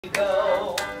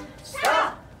Go.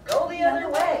 Stop. Go the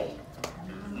other way.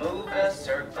 Move the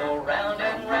circle round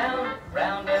and round,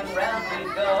 round and round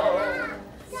we go.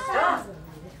 Stop.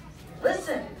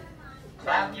 Listen.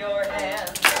 Clap your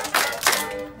hands.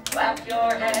 Clap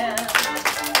your hands.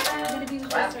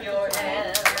 Clap your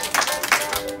hands.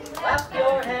 Clap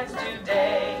your hands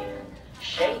today.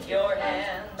 Shake your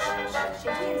hands.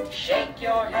 Shake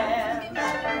your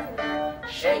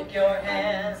hands. Shake your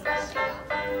hands.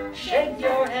 Shake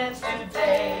your hands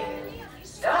today.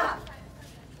 Stop.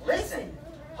 Listen.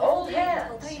 Hold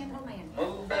hands.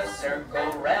 Move the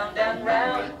circle round and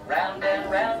round, round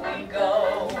and round we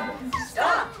go.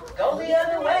 Stop. Go the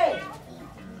other way.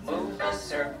 Move the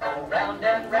circle round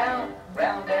and round,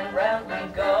 round and round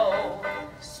we go.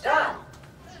 Stop.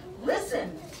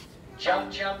 Listen.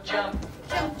 Jump, jump, jump.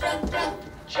 Jump, jump, jump.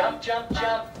 Jump, jump,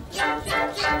 jump. Jump,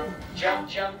 jump, jump. Jump,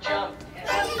 jump, jump.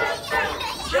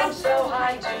 Jump so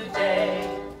high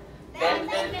today. Bend,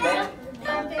 bend, bend.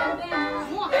 Bend, bend,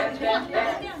 bend.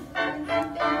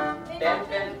 Bend,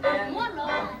 bend, bend.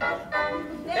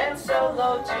 Bend so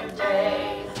low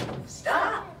today.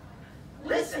 Stop.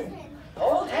 Listen.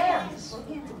 Hold hands.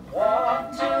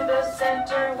 Walk to the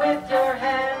center with